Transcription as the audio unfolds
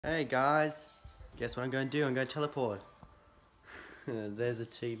Hey guys, guess what I'm going to do? I'm going to teleport. There's a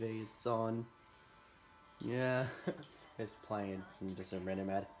TV, it's on. Yeah, it's playing from just a random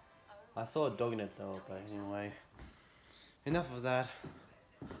ad. I saw a dog in it though, but anyway. Enough of that.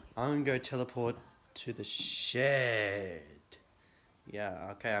 I'm going to teleport to the shed. Yeah,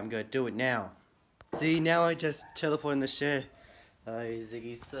 okay, I'm going to do it now. See, now I just teleport in the shed. Hey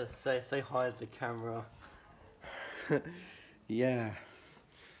Ziggy, say hi to the camera. Yeah.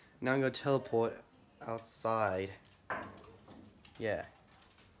 Now I'm going to teleport outside. Yeah.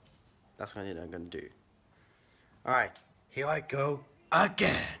 That's what I'm going to do. Alright, here I go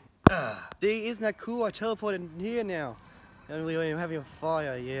again. See, isn't that cool? I teleported in here now. And I'm having a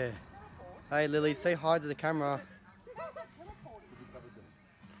fire, yeah. Hey Lily, say hi to the camera.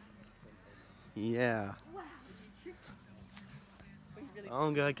 Yeah.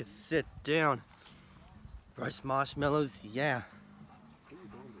 I'm going to sit down. Roast marshmallows, yeah.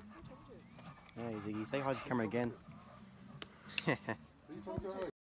 Hey Ziggy, say hi to the camera again.